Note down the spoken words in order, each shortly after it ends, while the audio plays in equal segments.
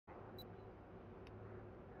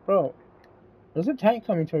Bro, there's a tank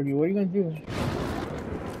coming toward you. What are you gonna do?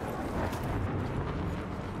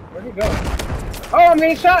 Where'd he go? Oh, I'm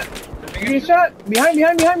getting shot! I'm getting shot! Behind me!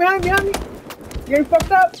 Getting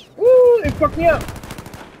fucked up! Woo! It fucked me up!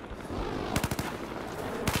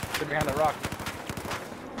 Sit behind the rock.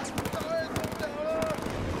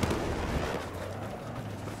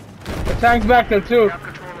 The tank's back there too.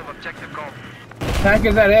 Tank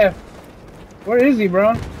is at F. Where is he,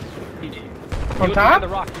 bro? On top? The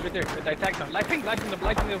rock, he's right there. I tagged him. Lighting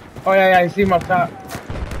the. Oh yeah, I see him up top.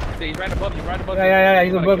 He's right above you, Yeah,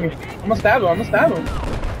 he's above me. I'm gonna stab him.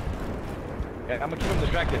 Yeah, I'm gonna keep him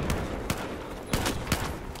distracted.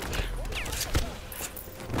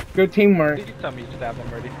 Good teamwork. Did you tell me you stabbed him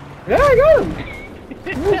already? Yeah, I got him.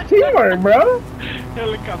 Good teamwork, bro.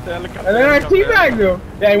 Helicopter. And then I teabagged him.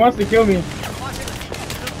 Yeah, he wants to kill me.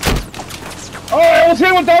 Oh, I was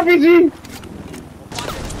hit with the RPG.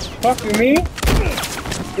 Fucking me,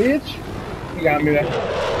 bitch. You got me there.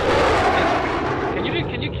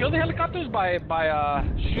 Can you kill the helicopters by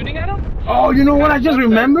shooting at them? Oh, you know what I just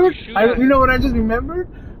remembered? You know what I just remembered?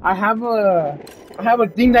 I have a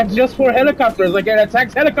thing that's just for helicopters. Like it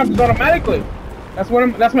attacks helicopters automatically. That's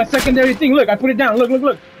my secondary thing. Look, I put it down.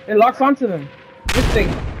 Look. It locks onto them. This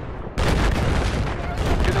thing.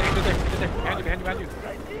 Behind you.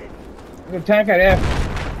 The tank at F.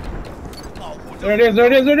 There it is.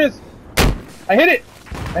 I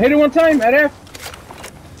hit it one time at F.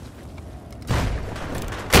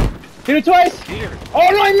 Hit it twice. Here. Oh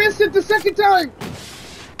no, I missed it the second time.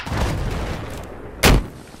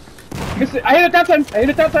 Missed it. I hit it that time.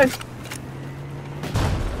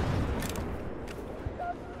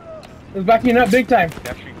 It was backing up big time.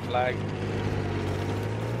 Capturing flag.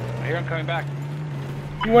 I hear him coming back.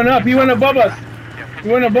 He went above us.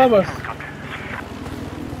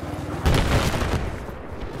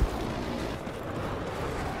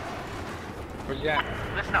 Where's he at?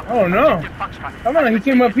 Oh no. Come on, he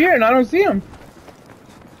came up here and I don't see him.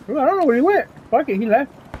 Ooh, I don't know where he went. Fuck it, he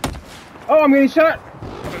left. Oh, I'm getting shot.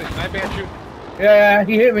 I'm gonna snipe at you. Yeah,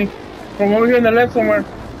 he hit me. From over here on the left somewhere.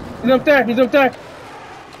 He's up there.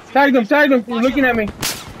 Tagged him. He's looking at me.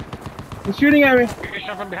 He's shooting at me. I'm getting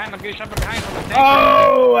shot from behind.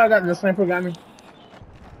 Oh, the sniper got me.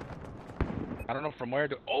 I don't know from where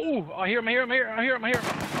to. Oh, I hear him.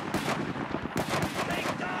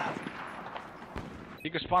 He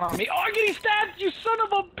could spawn on me. Oh, I'm getting stabbed, you son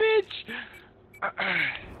of a bitch!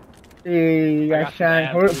 Hey, you got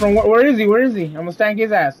shot. Where is he? I'm gonna stank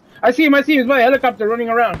his ass. I see him. He's by a helicopter running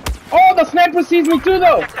around. Oh, the sniper sees me too,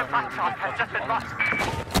 though.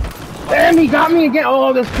 Damn, he got me again.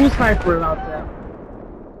 Oh, there's two snipers out there.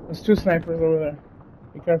 There's two snipers over there.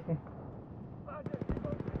 Be careful.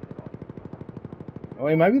 Oh,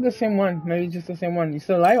 it might be the same one. Maybe just the same one. You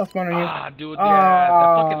still alive? I'll spawn on you. Ah, dude, yeah.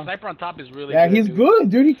 The fucking sniper on top is really good. Yeah, he's good,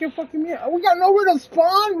 dude. He can fucking me. We got nowhere to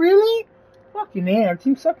spawn, really? Fucking A, our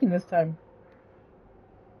team's sucking this time.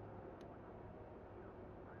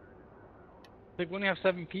 Like, we only have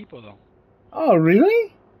 7 people, though. Oh,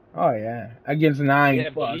 really? Oh, yeah. Against 9. Yeah,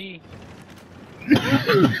 fuck.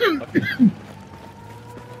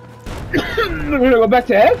 We're gonna go back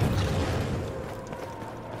to F?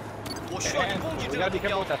 We gotta be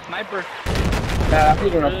careful with that sniper. Yeah,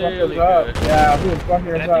 he's gonna fuck us up. Yeah, he's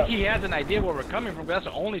fucking us up. I think he has an idea where we're coming from, but that's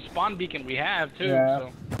the only spawn beacon we have, too. Yeah.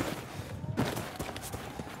 So.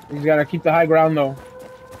 He's gotta keep the high ground, though.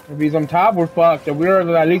 If he's on top, we're fucked. If we're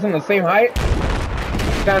at least on the same height,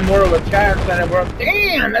 we got more of a chance than if we're up.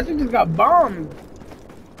 Damn, that thing just got bombed.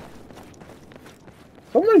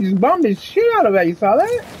 Someone just bombed the shit out of that. You saw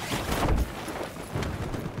that?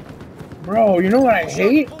 Bro, you know what I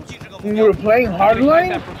hate? When we were playing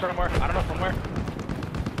Hardline? I don't know from where.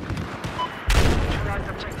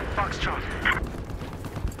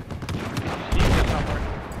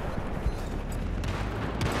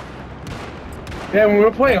 Yeah, when we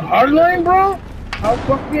were playing Hardline, bro,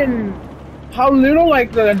 how little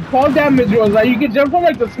like the fall damage was. Like you could jump from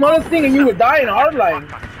like the smallest thing and you would die in Hardline.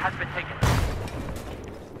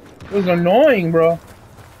 It was annoying, bro.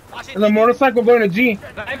 There's a motorcycle going to G.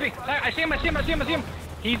 I see him.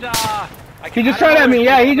 He's He just shot at me.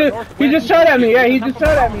 Yeah, he just shot at me. Yeah, he just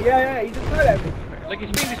shot at me. Yeah, he just shot at me. Like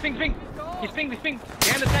he's ping. He's ping.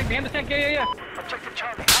 Behind the tank. Yeah.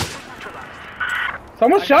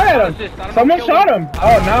 Someone shot at him. Someone shot him.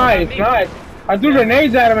 Oh, nice. I threw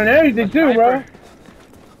grenades at him and everything too, bro.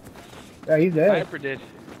 Yeah, he's dead. Sniper did.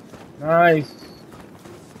 Nice.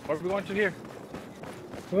 What are we going to here?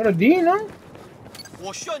 Go to D, no?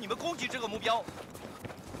 I'm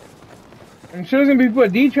sure there's gonna be people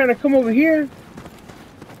at D trying to come over here.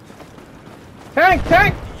 Tank!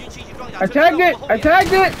 I tagged it! I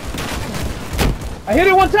tagged it! I hit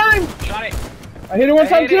it one time! Shot it. I hit it one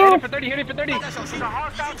time too! Hit it for 30, hit it for 30.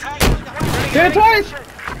 Hit it twice!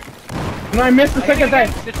 No, I missed the second time.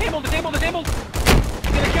 Disabled. He's gonna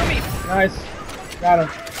kill me. Nice. Got him.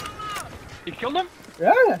 You killed him?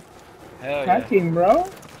 Yeah. Hell Tag yeah. team, bro.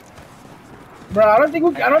 Bro, I don't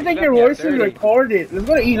think your voice is recorded. Let's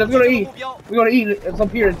go to E. Let's go to E. We go to E. It's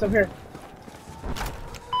up here. It's up here.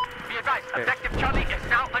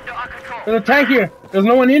 There's a tank here. There's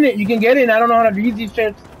no one in it. You can get in. I don't know how to use these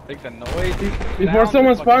shits. Makes a noise. Before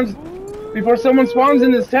someone spawns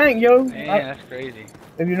in this tank, yo. Man, that's crazy.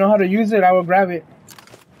 If you know how to use it, I will grab it.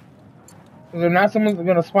 Because if not, someone's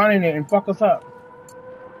gonna spawn in it and fuck us up.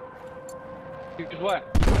 Use what?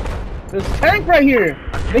 There's a tank right here.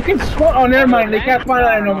 They can spawn. Oh, never mind. They can't spawn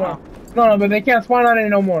on it no more. No, but they can't spawn on it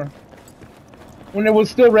no more. When it was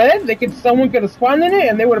still red, someone could have spawned in it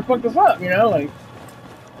and they would have fucked us up, you know, like.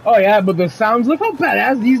 Oh yeah, but the sounds. Look how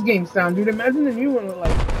badass these games sound, dude. Imagine the new one with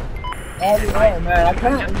like. Oh man, I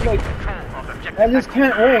can't. It's like, I just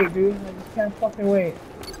can't wait, dude. I just can't fucking wait.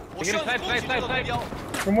 You're getting snipe.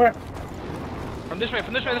 From where? From this way.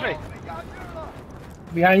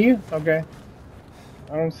 Behind you? Okay.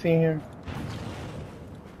 I don't see him.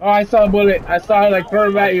 Oh, I saw a bullet. I saw it like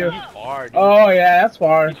curve at you. He's far, dude. Oh yeah, that's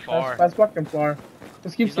far. He's far. That's fucking far.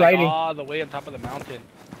 Just keep He's sliding. like all the way on top of the mountain.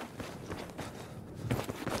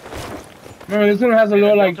 Remember, this one has a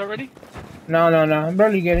little like. Already? No. I'm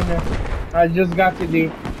barely getting there. I just got to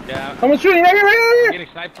D. Yeah. Someone's shooting right here. Getting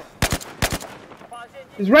sniped.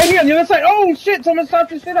 He's right here on the other side. Oh shit! Someone stopped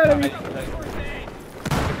the shit out of me.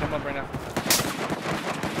 Come up right now.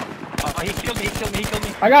 He killed me.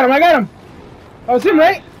 I got him. Oh, it's him,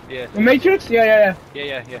 right? Yeah. The Matrix? Yeah.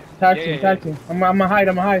 Yeah. Tag team. I'm gonna hide.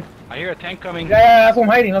 I hear a tank coming. Yeah, that's what I'm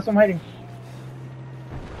hiding.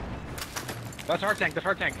 That's our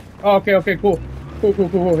tank. Oh, okay, cool. Yeah.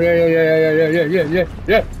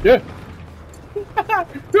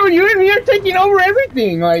 Dude, you're taking over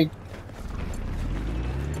everything, like.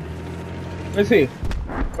 Let's see.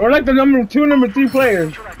 We're like the number 2, number 3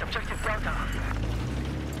 players.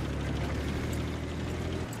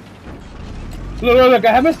 Look,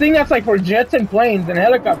 I have this thing that's like for jets and planes and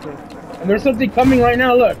helicopters. And there's something coming right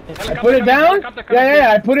now, look. I put it down.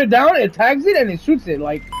 Yeah, I put it down, it tags it, and it shoots it,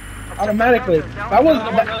 like, automatically.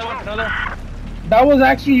 That was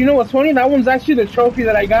actually, you know what's funny? That one's actually the trophy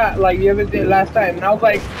that I got, like, the other day, last time. And I was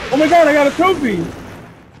like, oh my god, I got a trophy!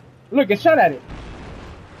 Look, it shot at it.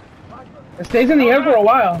 It stays in the air for a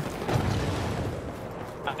while.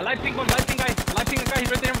 Light pink guy, he's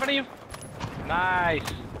right there in front of you. Nice.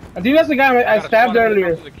 I think that's the guy I stabbed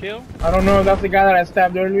earlier. I don't know if that's the guy that I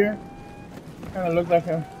stabbed earlier. Kind of looks like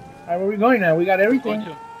him. Alright, where are we going now? We got everything.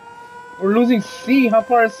 We're losing C. How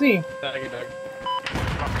far is C?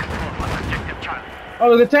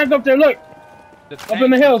 Oh, there's a tank up there, look! Up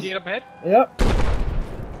in the hills. See it up ahead? Yep.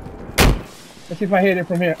 Let's see if I hit it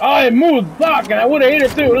from here. Oh, it moved! Fuck! And I would've hit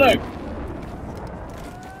it too, look!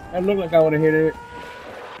 That looked like I would've hit it.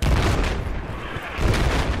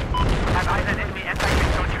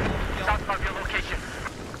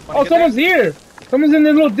 Oh, someone's here! Someone's in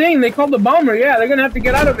this little thing. They called the bomber. Yeah, they're gonna have to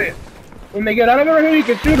get out of it. When they get out of it right here, you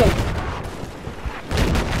can shoot them.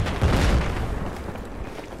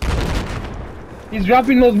 He's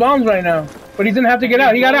dropping those bombs right now. But he's gonna have to get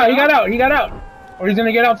out. He got out. Or he's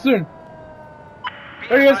gonna get out soon.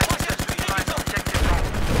 There he is.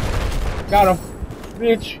 Got him.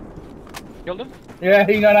 Bitch. Killed him? Yeah,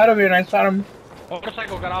 he got out of it and I shot him.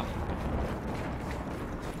 Motorcycle got off.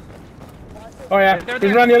 Oh yeah,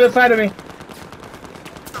 he's on the other side of me.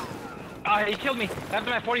 He killed me. Left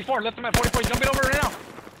him at 44. He's jumping over right now.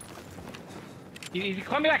 He's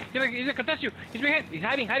coming back. He's gonna contest you. He's being hit. He's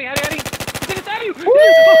hiding. He's gonna stab you.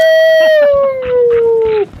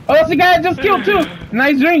 Oh, that's the guy I just killed too.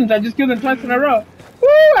 Nice range. I just killed him twice in a row. Woo!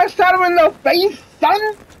 I shot him in the face,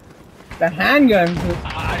 son. The handgun.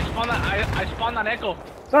 I spawned on Echo.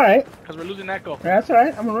 It's alright. Because we're losing Echo. Yeah, that's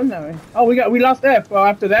alright. I'm gonna run that way. Oh, we lost F. Well,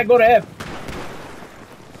 after that, go to F.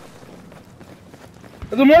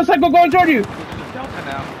 There's a motorcycle going toward you. This is Delta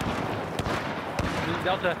now. This is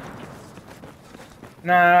Delta.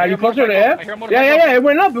 Nah, are you closer to F? Yeah. It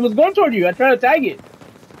went up. It was going toward you. I tried to tag it.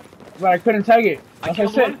 But I couldn't tag it. I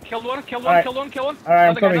killed one. Killed one. Alright,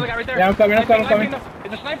 I'm coming. Right there. Yeah, I'm coming. It's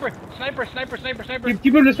a sniper.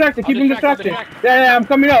 Keep him distracted. Keep him distracted. Yeah, I'm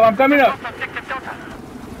coming up.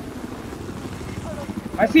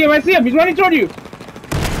 I see him. He's running toward you.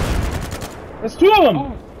 There's 2 of them.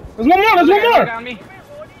 Oh. There's one more.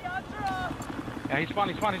 Yeah, he's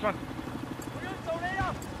spawned. He's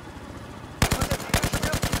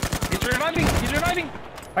reviving.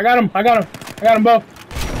 I got him. I got him. I got them both.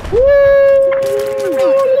 Woo!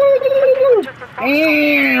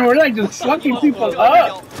 Damn, we're like just fucking people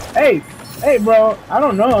up. Hey, bro. I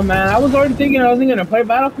don't know, man. I was already thinking I wasn't gonna play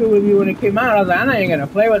Battlefield with you when it came out. I was like, I'm not even gonna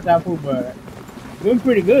play with that fool, but doing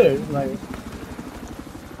pretty good. Like,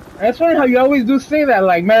 that's funny how you always do say that.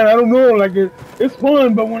 Like, man, I don't know. Like, it's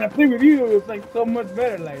fun, but when I play with you, it's like so much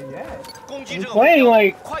better. Like, yeah, we're playing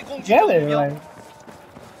like together. Like,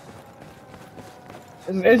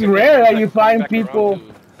 it's rare that you find people.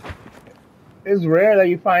 It's rare that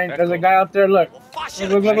you find. There's a guy out there. Look.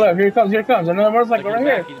 Look. Here he comes. Another motorcycle right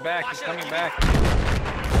here. He's back. He's coming back.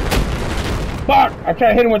 Fuck! I tried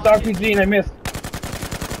to hit him with the RPG and I missed.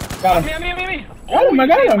 Got him. Me. I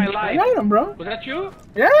got him, bro. Was that you?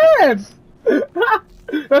 Yes!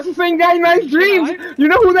 That's the same guy in Nice Dreams. You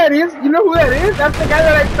know who that is? That's the guy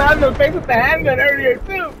that I saw in the face with the handgun earlier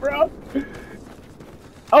too, bro.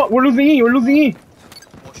 Oh, we're losing E.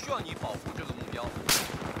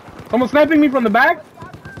 Someone's sniping me from the back.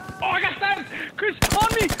 Oh, I got stabbed! Chris, on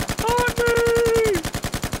me!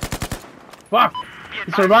 Fuck!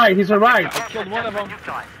 He survived. I killed one of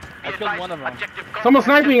them. Someone's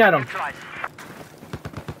sniping at him.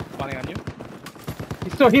 Spawning on you?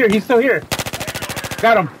 He's still here.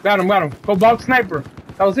 Got him. Cobalt sniper.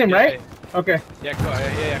 That was him, right? Yeah. Okay. Yeah,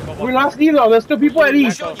 Cobalt. We lost E though. There's still people at E.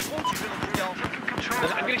 I'm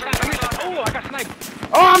getting shot. Oh, I got sniped.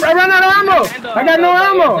 Oh, I ran out of ammo! I got no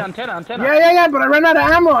ammo! Antenna. Yeah, but I ran out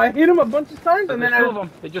of ammo. I hit him a bunch of times and then two of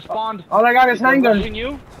them. They just spawned. All I got is handgun.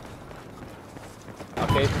 You?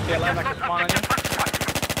 Okay, so stay alive, I can spawn on you.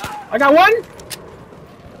 I got one!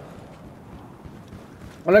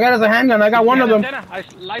 All I got is a handgun. I got one of them. I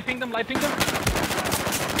light pinged them. I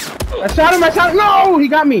shot him. No! He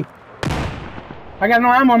got me. I got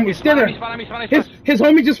no ammo. He's still there. His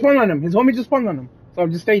homie just spawned on him. So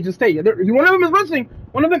just stay. One of them is rushing.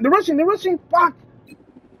 They're rushing. Fuck.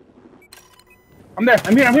 I'm here.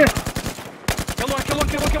 Kill one.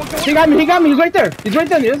 He got me. He's right there. On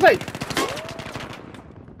the other side.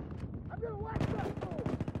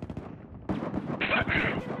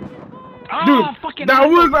 Dude, that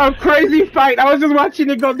was a crazy fight. I was just watching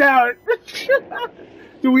it go down.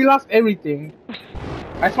 Dude, we lost everything.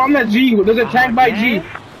 I found that G. There's a tank by G.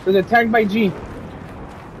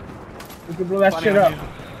 We can blow that shit up.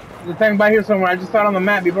 There's a tank by here somewhere. I just saw it on the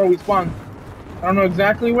map before we spawned. I don't know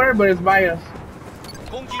exactly where, but it's by us.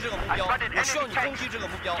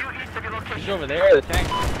 He's over there, the tank.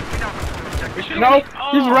 No,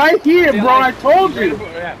 he's right here, bro. I told you.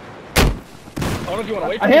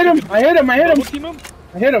 I hit him. Hit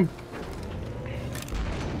him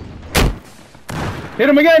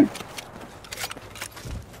again.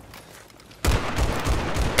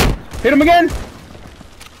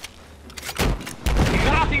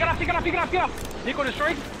 He got off. Nico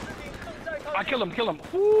destroyed. I killed him.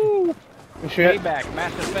 Woo! Shit. Payback,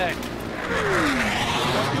 Mass Effect.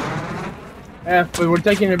 Yeah, but we're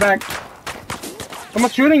taking it back.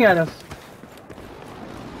 Someone's shooting at us.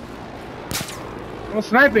 Someone's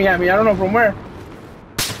sniping at me. I don't know from where.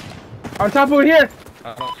 On top over here.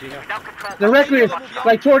 I don't see him. Directly,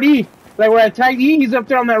 like toward E. Like where I tagged E, he's up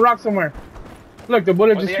there on that rock somewhere. Look, the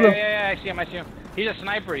bullet just flew. Yeah, I see him. He's a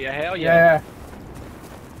sniper, yeah, hell yeah. Yeah.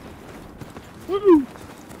 Woo!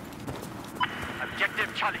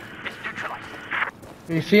 Objective Charlie is neutralized.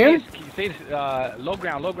 You see him? He stays low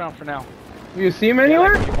ground for now. You see him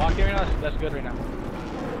anywhere? Yeah, like, you walk here now, that's good right now.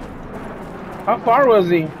 How far was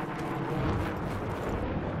he?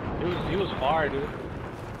 He was far, dude.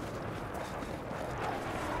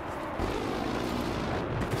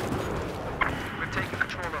 We're taking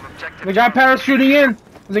control of objective. The guy parachuting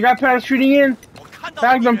in.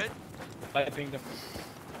 Tagged him. I pinged him.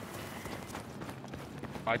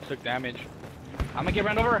 I took damage. I'm gonna get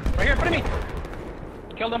run over. Right here in front of me.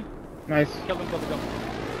 Killed him. Nice. Killed him.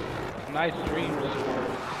 Nice stream.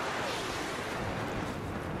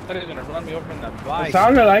 That is gonna run me over in the bike. It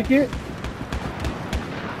sounded like it.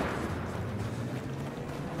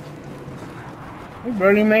 We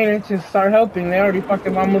barely made it to start helping. They already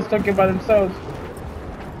fucking almost took it by themselves.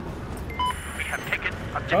 We have taken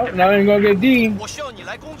objective. Oh, now they're gonna go get D.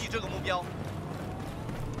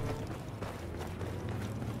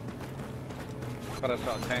 But I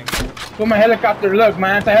saw a tank. Put my helicopter. Look,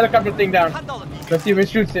 my anti-helicopter thing down. Let's see if it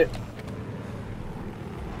shoots it.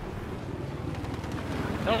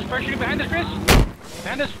 There's a parachute behind us, Chris.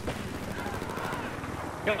 Behind us.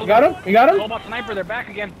 You got him? Cobalt sniper, they're back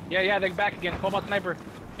again. Yeah, they're back again. Cobalt sniper.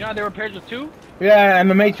 You know they were paired with two? Yeah, and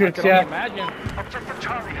the Matrix, I can only imagine. Objective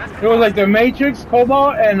Charlie has It was like the Matrix,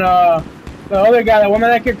 Cobalt, and the other guy, the one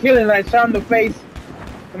that I kept killing, and I shot in the face.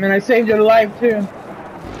 And then I saved your life too.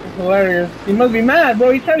 hilarious. He must be mad,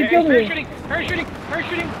 bro. He's trying to kill me. Parachuting.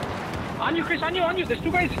 On you, Chris, on you. There's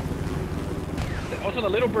 2 guys. Also, the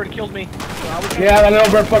little bird killed me. So yeah, the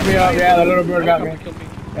little bird fucked me up. Yeah, the little bird got me. Killed me.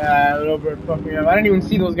 Yeah, the little bird fucked me up. I didn't even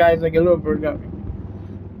see those guys. Like, a little bird got me.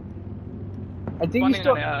 I think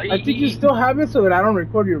you still have it so that I don't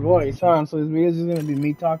record your voice, huh? So this video is just gonna be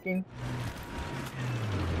me talking.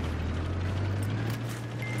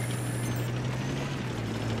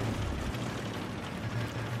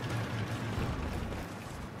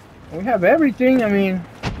 We have everything. I mean,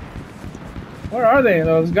 where are they?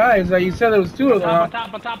 Those guys that you said there was 2 of them. On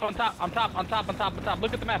top.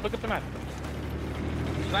 Look at the map.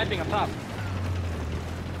 Sniping on top.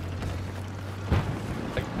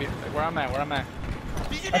 Like where I'm at.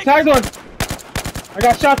 I tagged one. I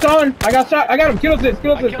got shots on. I got him. Kill assist.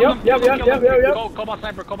 Yep. Cobalt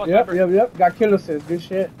sniper. Yep. Got kill assist. Good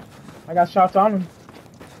shit. I got shots on him.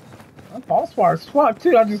 I'm false far as fuck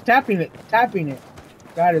too. I'm just tapping it.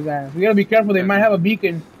 Got his ass. We gotta be careful. They might have a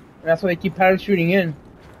beacon. That's why they keep parachuting in.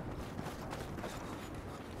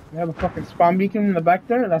 They have a fucking spawn beacon in the back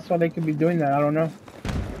there. That's why they could be doing that. I don't know.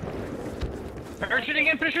 Parachute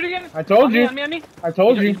again. I told you. On me. I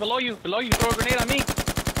told you. He's below you. Throw a grenade on me.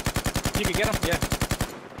 You can get him. Yeah.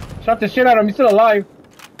 Shot the shit out of him. He's still alive.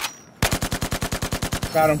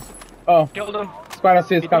 Got him. Oh. Killed him. Squad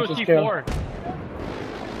assist. Conscious kill. C4.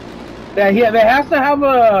 Yeah, they has to have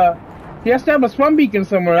a. He has to have a spawn beacon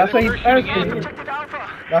somewhere. That's why he's Alpha.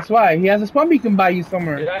 That's why he has a spawn beacon by you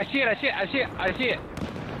somewhere. Yeah, I see it.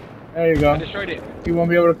 There you go. I destroyed it. He won't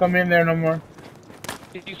be able to come in there no more.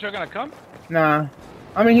 Is he still gonna come? Nah.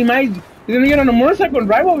 I mean, he's gonna get on a motorcycle and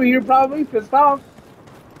drive over here probably, pissed off.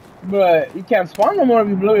 But he can't spawn no more if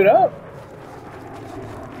you blow it up.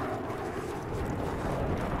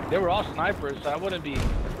 They were all snipers, so I wouldn't be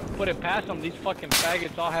putting past them. These fucking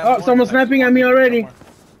faggots all have. Oh, someone's sniping at me already.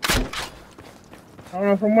 I don't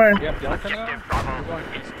know from where. Yep, Delta now?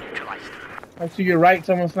 I see your right,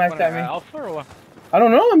 someone sniped at me. Alpha or what? I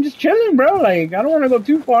don't know, I'm just chilling, bro. Like, I don't want to go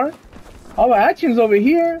too far. All the action's over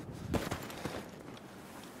here.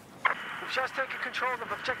 We've just taken control of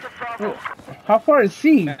objective Bravo. How far is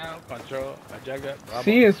C? Now, control, objective, Bravo.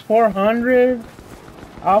 C is 400.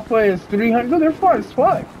 Alpha is 300. They're far as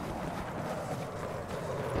fuck.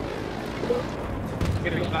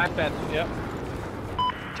 Getting sniped at, yep.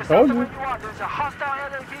 Just Told after you. where you are, there's a hostile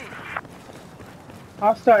LAV.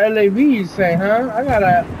 Hostile LAV, you say, huh? I got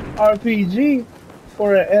a RPG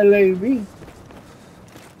for a LAV.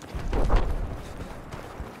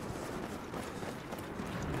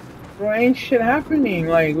 Bro, ain't shit happening.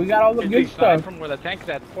 Like, we got all the good stuff. From where the tank's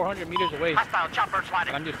at, 400 meters away. Hostile chopper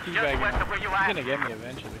sliding. I'm just Just teabagging. west of where you He's at. gonna get me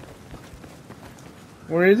eventually.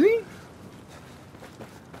 Where is he?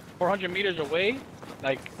 400 meters away,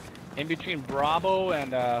 like in between Bravo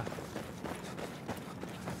and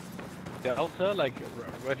Delta. Like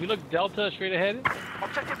if you look Delta straight ahead.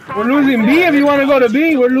 Objective We're Bravo. losing B if you want to go to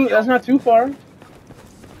B. That's not too far.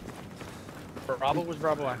 Bravo was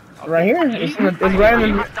Bravo. Okay. Right here. It's right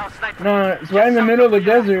in the. No, it's right in the middle of the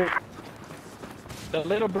desert. The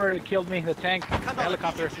little bird killed me. The tank, the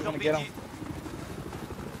helicopter. If you want to get him.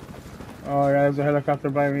 Oh yeah, there's a helicopter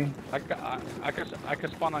by me. I could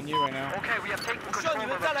spawn on you right now. Okay, we have taken control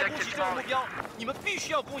of objective Bravo.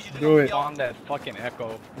 Do it. On that fucking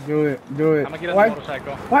echo. Do it. I'm gonna get on the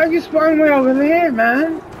motorcycle. Why are you spawning way over there,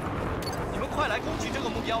 man? I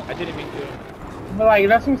didn't mean to. But like,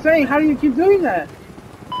 that's what I'm saying. How do you keep doing that?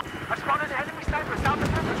 I spotted an enemy sniper south of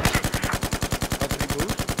the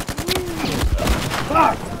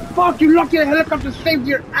Fuck! Fuck! You lucky the helicopter saved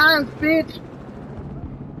your ass, bitch!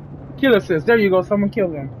 Kill assist. There you go. Someone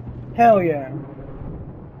killed him. Hell yeah.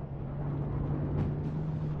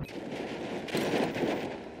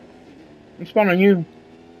 I'm spawning on you.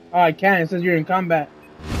 Oh, I can't. It says you're in combat.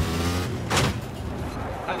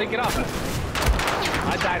 I think get off.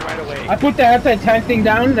 I died right away. I put the anti-tank thing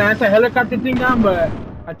down, the anti-helicopter thing down, but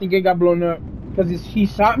I think it got blown up. Because he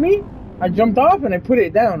shot me, I jumped off, and I put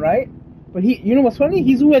it down, right? But you know what's funny?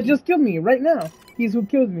 He's who had just killed me right now. He's who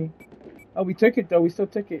killed me. Oh, we took it, though. We still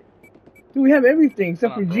took it. Dude, we have everything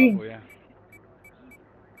except for G. Bravo, yeah.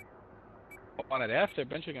 On at F, they're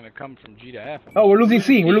eventually going to come from G to F. Oh, we're losing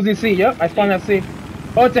C. We're losing C. Yep, I spawned at C.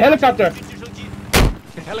 Oh, it's a helicopter.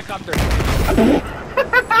 The helicopter. Did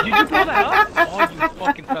you blow that up? Oh, you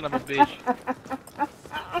fucking son of a bitch.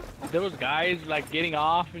 There was guys like getting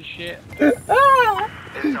off and shit.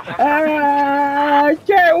 I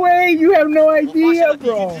can't wait. You have no idea,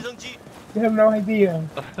 bro. You have no idea.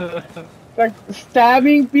 Like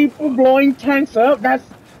stabbing people, blowing tanks up.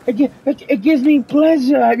 It gives me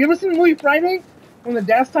pleasure. Have you ever seen the movie Friday? when the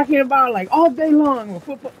dad's talking about like all day long,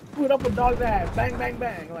 we'll put up a dog's ass, bang, bang,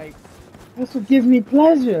 bang. Like that's what gives me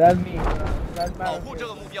pleasure. That's me. That's 保护这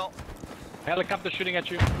个 Battlefield. 目标。 Helicopter shooting at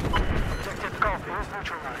you. Objective Golf is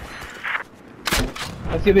neutralized.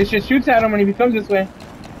 Let's see if this shit shoots at him when he becomes this way.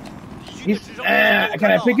 敌军的直升飞机被我 Can I 看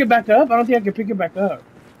到 pick 了 it back up? I don't think I can pick it back up.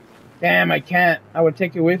 Damn, I can't. I would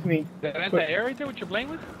take it with me. That's the air right there, what you're playing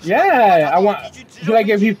with? Yeah, I want. Like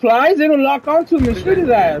if he flies, it'll lock onto him and shoot his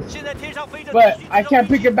ass. 现在天上飞着 But 敌军 I 直升 can't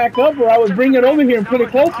飞 pick 机 it back up, or I would bring it over here and put it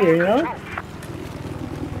closer. You know?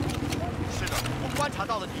 是的，我观察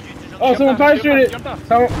到了敌军直升 Oh, 飞机。 someone parachuted.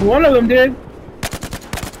 One of them did.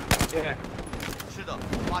 Yeah. 是的，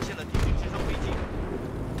我发现了敌军直升飞机。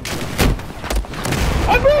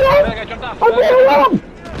 I blew That him. guy jumped off. I blew him up.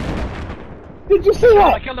 Did you see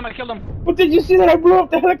I that? killed him, I killed him. But did you see that I blew up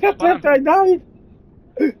the helicopter after I died?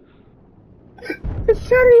 I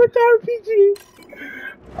shot it with the RPG.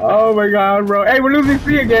 Oh my god, bro. Hey, we're losing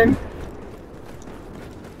C again.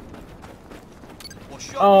 我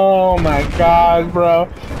需要 Oh my god, bro.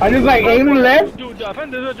 I just like aimed left. Dude,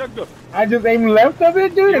 defend the objective. I just aimed left of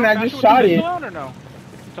it, dude, and I just shot it. Or no?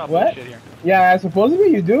 Stop What? bullshit here. Yeah,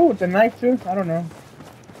 supposedly you do with the knife too. I don't know.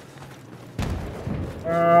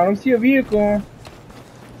 I don't see a vehicle.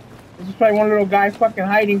 This is probably one little guy fucking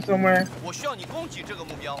hiding somewhere. 我需要你攻击这个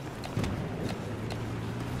目标。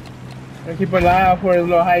 Gotta keep an eye out for his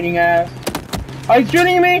little hiding ass. Oh, he's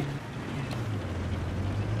shooting at me?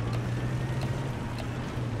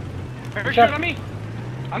 Parachute on me!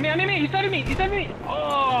 On me! He's stabbing me! He's stabbing me!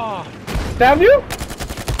 Oh! Stabbed you?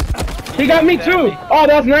 He got me too. Oh,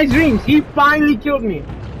 that's nice dreams. He finally killed me.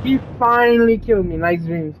 He finally killed me. Nice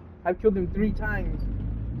dreams. I've killed him 3 times.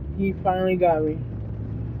 He finally got me.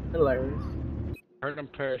 Hilarious. I heard him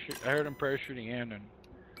parachuting in and...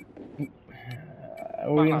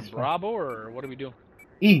 We're on gonna Bravo or what do we do?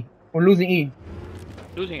 E. We're losing E.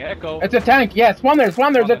 Losing Echo. It's a tank. Yeah, spawn there.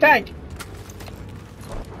 Spawn there. It's a tank.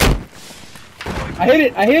 I hit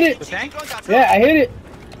it. I hit it. The tank? 装甲车 Yeah, I hit it.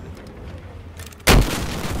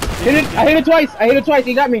 Hit it. I hit it twice. I hit it twice.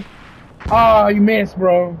 He got me. Oh, you missed,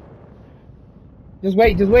 bro. Just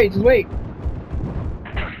wait. Just wait. Just wait.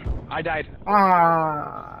 I died.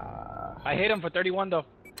 Ah. I hit him for 31 though.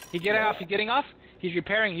 He's getting off. He's getting off. He's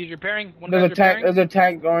repairing. He's repairing. One There's a guy's tank. repairing. There's a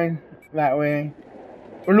tank going that way.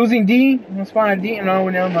 We're losing D. I'm gonna spawn at D. No,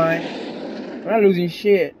 never mind. We're not losing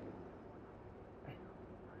shit.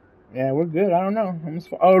 Yeah, we're good. I don't know.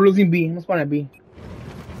 Oh, we're losing B. I'm gonna spawn at B.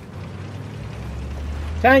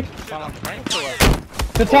 Tank. Spawn on Frank or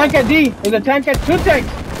what? The tank at D. There's a tank at 2 tanks.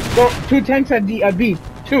 Go 2 tanks at D at B.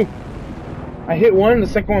 2. I hit one. The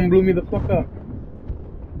second one blew me the fuck up.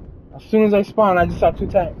 As soon as I spawned, I just saw 2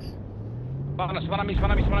 tanks. Spawn on me.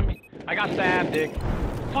 I got stabbed, Dick.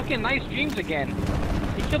 Fucking nice dreams again.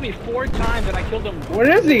 He killed me 4 times and I killed him Where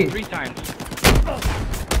is he? 3 times.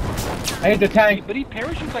 I hit the tank. But he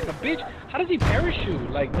parachutes like a bitch. How does he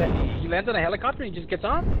parachute? Like, he lands on a helicopter and he just gets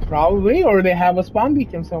on? Probably, or they have a spawn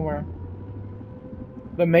beacon somewhere.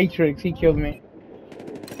 The Matrix, he killed me.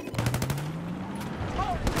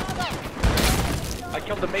 I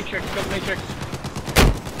killed the Matrix,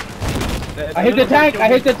 I hit the tank, I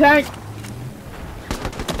hit the tank!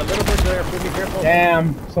 The little birds there, be careful.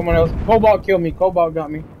 Damn, someone else. Cobalt killed me, Cobalt got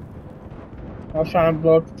me. I was trying to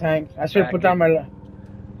blow up the tank. I should have put down my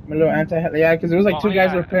little anti-heli. Yeah, because there was like 2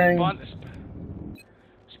 guys repairing.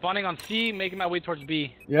 Spawning on C, making my way towards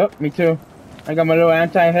B. Yep, me too. I got my little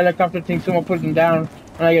anti-helicopter thing, someone put them down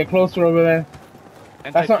when I get closer over there.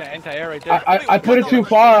 Anti-air right there. I put it too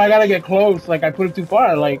far, I gotta get close. Like, I put it too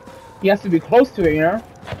far, like, he has to be close to it, you know?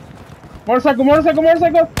 Motorcycle! Killed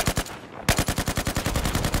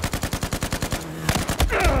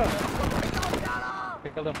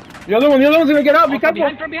him. The other one's gonna get out, be careful!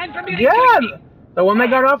 From behind! Yeah! The one that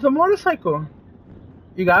got off the motorcycle.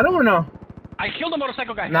 You got him or no? I killed the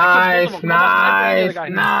motorcycle guy. Nice.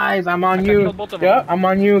 I'm on you. killed both of them. Yep, I'm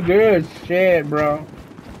on you. Good shit, bro.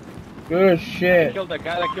 Good I shit. killed the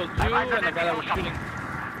guy that killed you and the guy that was shooting.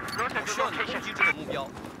 我需要你攻击这个目标。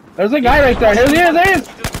 There's a guy right there. There he is. 攻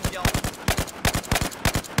击这个目标。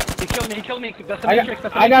 He killed me. That's the Matrix.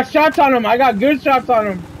 I got shots on him. I got good shots on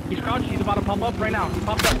him. He's crouched. He's about to pump up right now. He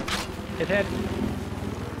popped up. His head.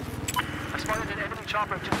 I spotted an enemy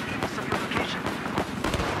chopper just east of your location.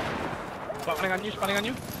 Spawning on you.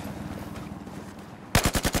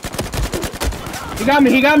 He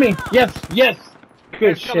got me. Yes.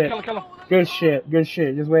 Good shit. Kill him. Good shit.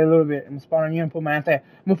 Just wait a little bit. I'm gonna spawn on you and put my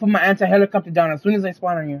anti-helicopter down as soon as I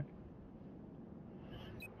spawn on you.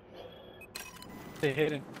 They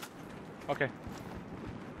hit him. Okay.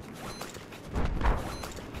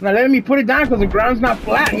 Not letting me put it down because the ground's not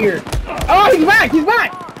flat here. Oh, he's back! He's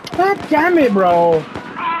back! God damn it, bro.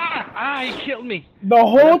 He killed me. The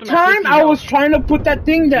whole Left him at time 50 I health. was trying to put that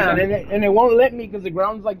thing down, and it won't let me because the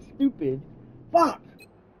ground's like stupid. Fuck.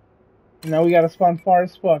 Now we gotta spawn far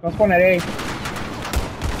as fuck. I'll spawn at A.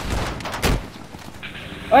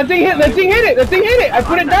 Oh, that thing hit it! That thing hit it! I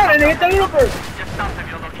put it down and it hit the little bird. Just south of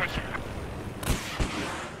your location.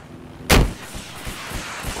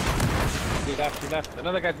 He left.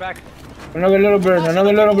 Another guy's back. Another little bird.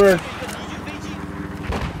 Another little bird. 敌军飞机，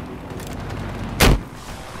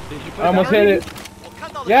 Did you put I almost hit it. 我看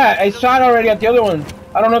到了。 Yeah, I shot already at the other one.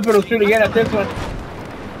 I don't know if it'll shoot again at this one.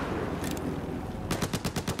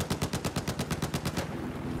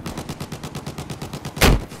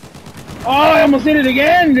 Oh, I almost hit it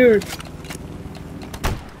again, dude.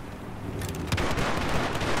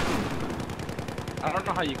 I don't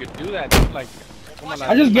know how you could do that. Dude. Like, come on,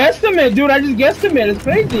 I just guesstimate, dude. I just guesstimate. It's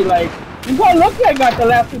crazy. Like, you got lucky I got the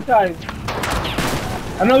last 2 times.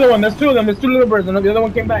 Another one. There's 2 of them. There's 2 little birds. And the other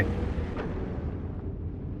one came back.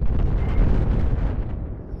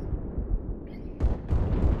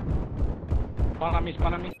 Spawn on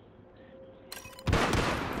me.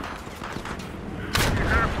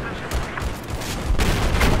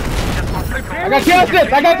 I got kill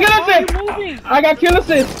assist. I got kill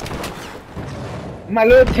assist. My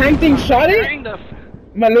little tank thing shot it.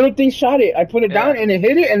 My little thing shot it. I put it down and it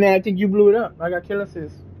hit it, and then I think you blew it up. I got kill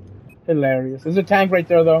assist. Hilarious. There's a tank right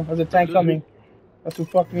there, though. There's a tank coming. That's what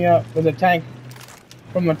fucked me up. There's a tank.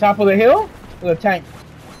 From the top of the hill, there's a tank.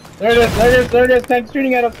 There it is. Tank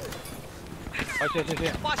shooting at us. Oh, shit.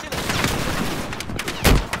 发现了，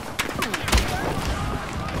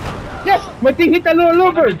 Yes! My thing hit that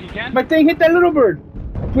little bird. If you can. My thing hit that little bird.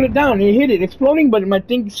 I put it down and it hit it, exploding, but my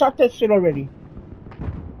thing shot that shit already.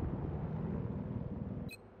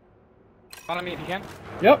 Spawn on me if you can.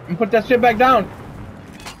 Yep, and put that shit back down.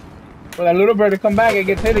 For that little bird to come back, it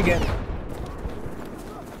gets hit again.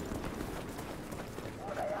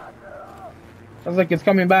 Sounds like it's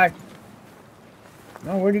coming back.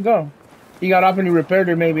 No, where'd he go? He got up and he repaired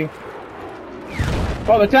it, maybe.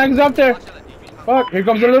 Oh, the tank's up there. 发现了敌军坦克， Fuck, here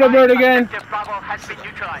comes the little bird again. Objective Bravo has been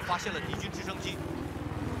neutralized. 发现了敌军直升机。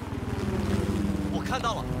我看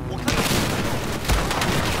到了。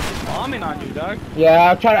 Bombing on you, dog.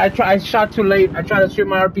 Yeah, I shot too late. I tried to shoot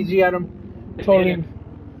my RPG at him. Totally.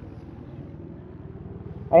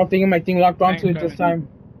 I don't think my thing locked onto it this time.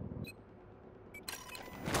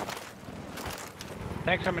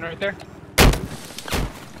 Tank's coming right there.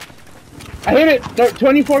 I hit it.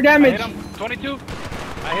 24 I damage. hit him. 22.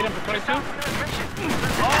 I hit him for 22.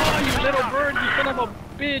 Oh, you little bird, you son of a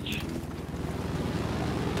bitch.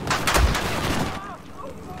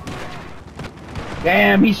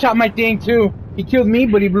 Damn, he shot my thing too. He killed me,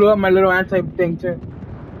 but he blew up my little anti-thing too.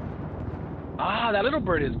 Ah, that little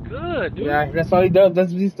bird is good, dude. Yeah, that's all he does.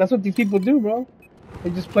 That's what these people do, bro.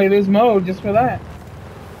 They just play this mode just for that.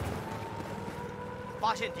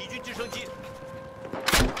 发现敌军直升机。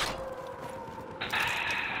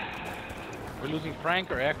 We're losing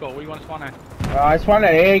Frank or Echo. What do you want to spawn at? I spawned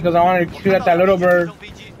at A because I wanted to shoot at that little bird.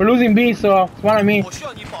 We're losing B, so spawn at me. 我需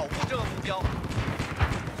要你保护这个目标。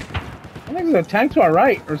 I think there's a tank to our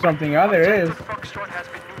right or something. Oh, there it is. Objective Foxtrot has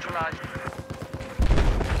been neutralized.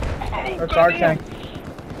 That's our tank.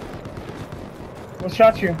 What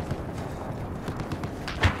shot you?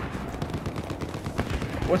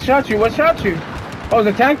 What shot you? What shot you? Oh,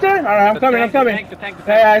 the tank there? Alright, I'm coming. The tank.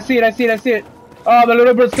 Yeah, I see it. Oh, the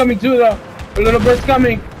little bird's coming too, though. The little bird's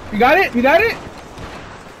coming. You got it?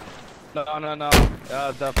 No.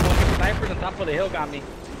 The fucking snipers on top of the hill got me.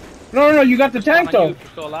 No, you got the tank, though. You're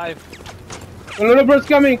still alive. The little bird's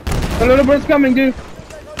coming, dude.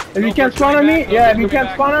 If you can't spawn on me, yeah, if you can't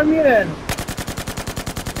spawn on me, then.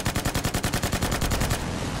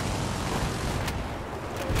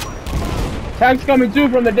 Tank's coming too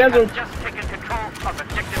from the desert. Just taken control of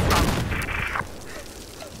objective Bravo.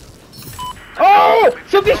 Oh!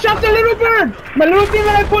 Something shot the little bird! My little thing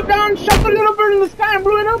that I put down shot the little bird in the sky and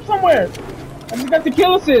blew it up somewhere. I just got the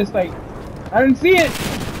kill assist. Like, I didn't see it.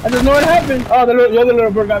 I just know it happened. Oh, the other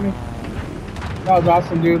little bird got me. That was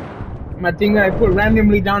awesome, dude. My thing that I put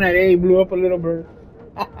randomly down at A blew up a little bird.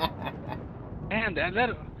 Man,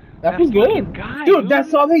 that was good. Guy, dude,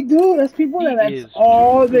 that's all they do. That's people that's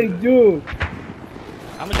all they do.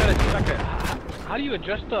 I'm gonna try to see if I can. How do you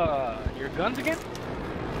adjust your guns again?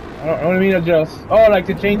 I don't mean adjust. Oh, like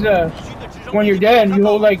to change when you're dead, you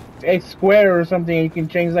hold like a square or something and you can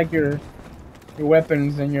change like your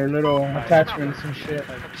weapons and your little attachments and shit.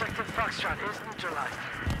 Objective Foxtrot is neutralized.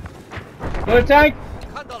 Little tank!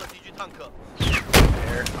 看到了敌军坦克。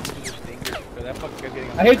 There, I'm gonna do this stinger. That fucking guy's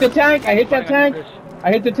getting on I hit the tank! I hit that tank!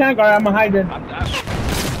 I hit the tank. Alright, I'm gonna hide then. I'm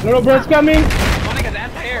Little bird's coming. Sonic has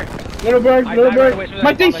anti-air. Little bird, I little died right away, bird. so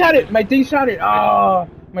My that thing he shot found it. My thing shot it. Oh,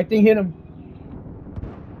 my thing hit him.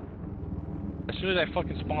 As soon as I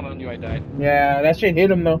fucking spawned on you, I died. Yeah, that shit hit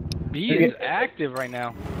him though. B is active right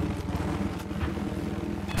now.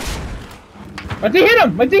 My thing hit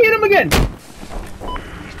him. My thing hit him again.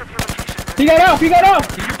 East of your location. He got off. He got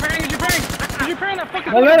off. He's repairing, he's repairing. He's repairing that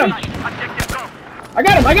fucking I let him. bitch. Objective go. I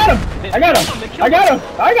got him. I got him. I got him. I got him.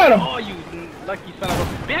 I got him. Oh, you lucky son of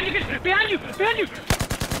a... Behind you, behind you, behind you!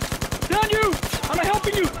 Behind you! I'm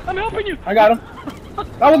helping you! I'm helping you! I got him.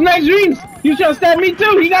 That was nice dreams. You should have stabbed me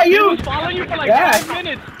too. He got He you. was following you for like Yeah. 5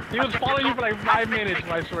 minutes! He was following you for like 5 minutes,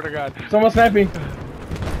 I swear to God. Someone's sniping.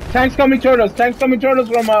 Tank's coming toward us. Tank's coming toward us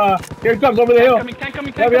from here it comes over the hill. Tank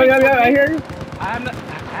coming, Yeah, I hear you. I have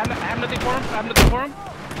nothing for him, I have nothing for him.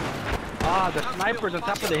 Ah, the sniper's on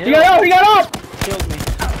top of the hill. He got off. He got off. Killed me.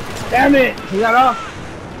 Damn it. He got off.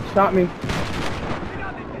 Stop me.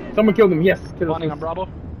 Someone killed him. Yes. Spawning on Bravo.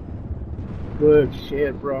 Good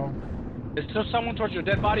shit, bro. Is there someone towards your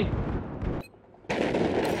dead body?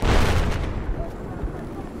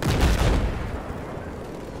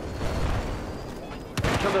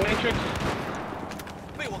 Kill the Matrix.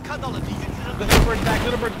 被我看到了敌军直升 Little bird's back,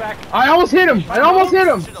 little bird's back. I almost hit him. I almost hit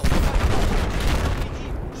him.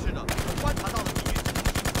 是的，我观察到了敌军直升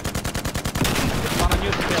机。 Spawn on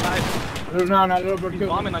you to stay alive. No, no, little bird He's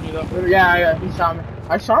killed me. bombing on you though. Yeah, he shot me.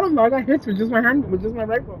 I shot him, but I got hits with just my hand, with just my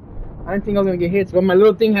rifle. I didn't think I was gonna get hits, but my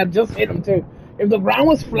little thing had just hit him too. If the ground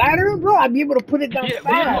was flatter, bro, I'd be able to put it down Yeah,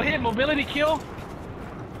 fast. hit, mobility kill.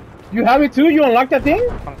 You have it too? You unlocked that thing?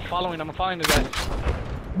 I'm following the guy.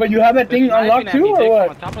 But you have that thing They're unlocked sniping too, at me, or Dick, what?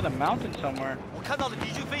 on top of the mountain somewhere. 我看到了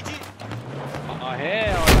敌军飞机， Oh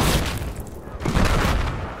hell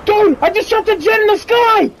no. Dude, I just shot the jet in the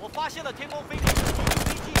sky! 我发现了天空飞机的敌军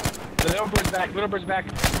飞机。 The little bird's back, little bird's back.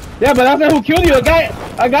 Yeah, but that's not who killed you. A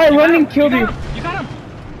guy running killed you. You got him.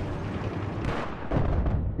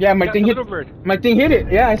 Yeah, my got thing the hit. little bird. My thing hit it.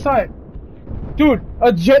 Yeah, I saw it. Dude,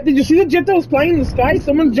 a jet. Did you see the jet that was flying in the sky?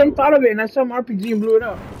 Someone jumped out of it, and I saw an RPG and blew it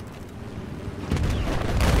up.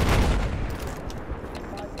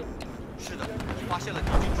 是的，我发现了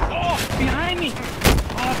敌军直升机。 Oh, behind me.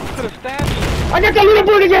 Oh, he could have stabbed me. I got the little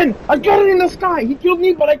bird again. I got it in the sky. He killed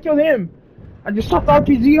me, but I killed him. I just shot the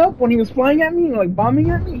RPG up when he was flying at me, like bombing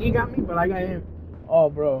at me. He got me, but I got him. Oh,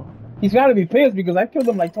 bro. He's got to be pissed because I killed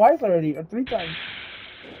him like twice already, or 3 times.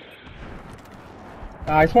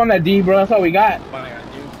 I spawned that D, bro. That's all we got. Funny on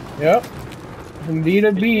you. Yep. From D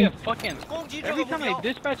to B. Yeah, fucking. 攻击这 Every 个 time 目 I 标。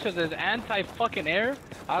 dispatch as his anti-fucking air,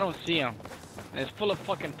 I don't see him. And it's full of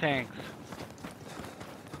fucking tanks.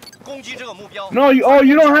 攻击这个目标。 No, you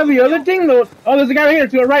don't have the other thing though. Oh, there's a guy right here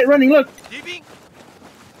to the right running. Look. 敌兵，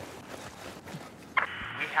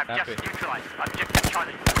 We have That's just it. neutralized objective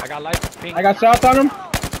Charlie. I got light pink. I got shots on him.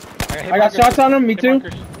 hit I got markers. shots on him. Me Hit too.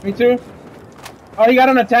 markers. Me too. Oh, he got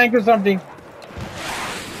on a tank or something.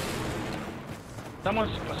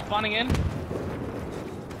 Someone's spawning in.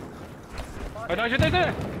 Oh no, he's right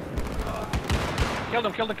there. Killed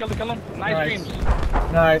him, killed him, killed him, killed him. Nice dreams.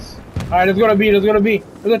 Nice. Alright, let's go to B. Let's go to B.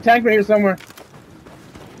 There's a tank right here somewhere.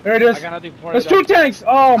 There it is. I got nothing for There's it. 2 tanks.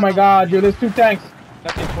 Oh my god, dude. There's 2 tanks.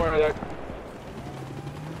 Nothing for it.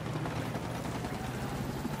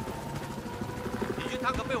敌军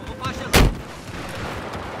坦克被我们发现了。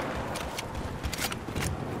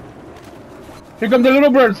 Here come the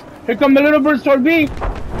little birds. Here come the little birds toward B.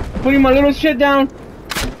 I'm putting my little shit down.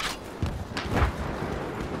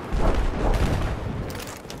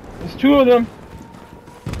 There's 2 of them.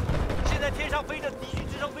 现在天上飞着敌军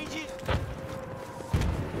直升飞机。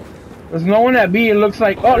 There's no one at B. It looks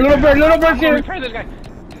like. Oh, little bird's I'm gonna here. repair this guy.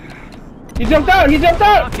 He jumped out. He jumped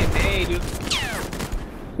out. Fucking A, dude.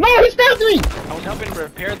 No, he stabbed me. I was helping him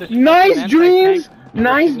repair this. Nice fucking dreams. anti-tank.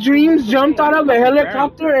 Nice dreams jumped out of a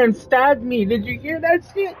helicopter and stabbed me. Did you hear that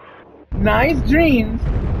shit? Nice dreams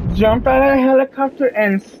jumped out of a helicopter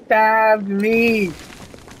and stabbed me.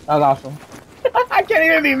 That was awesome. I can't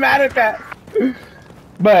even be mad at that.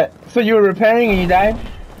 But, so you were repairing and you died?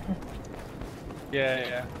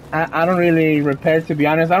 Yeah. I don't really repair, to be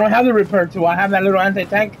honest. I don't have the repair tool. I have that little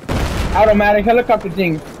anti-tank automatic helicopter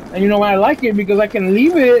thing. And you know why I like it? Because I can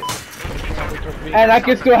leave it and I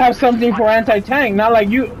can still have something for anti-tank. Not like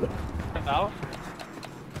you. No?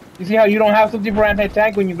 You see how you don't have something for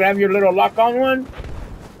anti-tank when you grab your little lock-on one?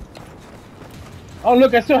 Oh,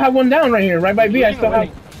 look, I still have one down right here. Right by B, I still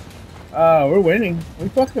have... we're winning. We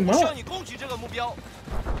fucked him 我需要 up. 你攻击这个目标。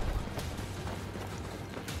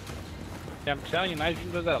 Yeah, I'm telling you, Nice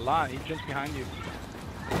Dream does that a lot. He jumps behind you.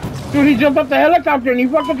 Dude, he jumped up the helicopter and he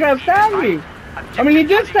fucking tried to stab me. I mean, he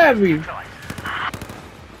did stab me.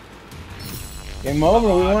 Game over,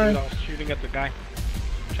 we Dude, won. I was shooting at the guy.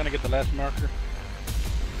 Trying to get the last marker.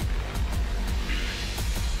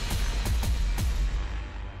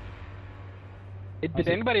 Did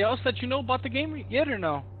anybody else that you know bought the game yet or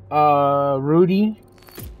no? Rudy.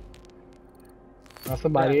 That's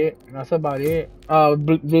about it. That's about it.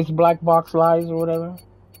 This Black Box Lies or whatever.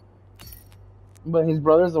 But his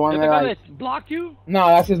brother's the one Is that the guy like... that blocked you? No,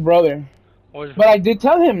 that's his brother. But I did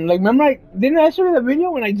tell him, like, remember didn't I show you the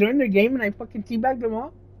video when I joined their game and I fucking teabagged them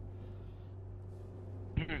all?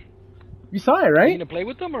 You saw it, right? You gonna play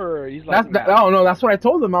with them or he's like... Oh, no, that's what I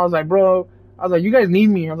told him. I was like, bro, you guys need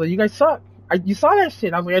me. I was like, you guys suck. You saw that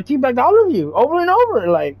shit. I was like, I teabagged all of you over and over.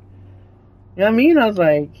 Like, you know what I mean? I was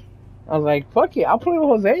like, fuck it. I'll play with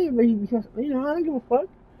Jose. Because, you know, I don't give a fuck.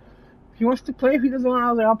 If he wants to play, if he doesn't want, I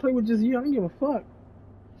was like, I'll play with just you. I don't give a fuck.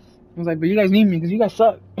 I was like, but you guys need me because you guys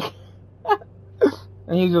suck.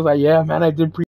 And he's just like, yeah, man, I did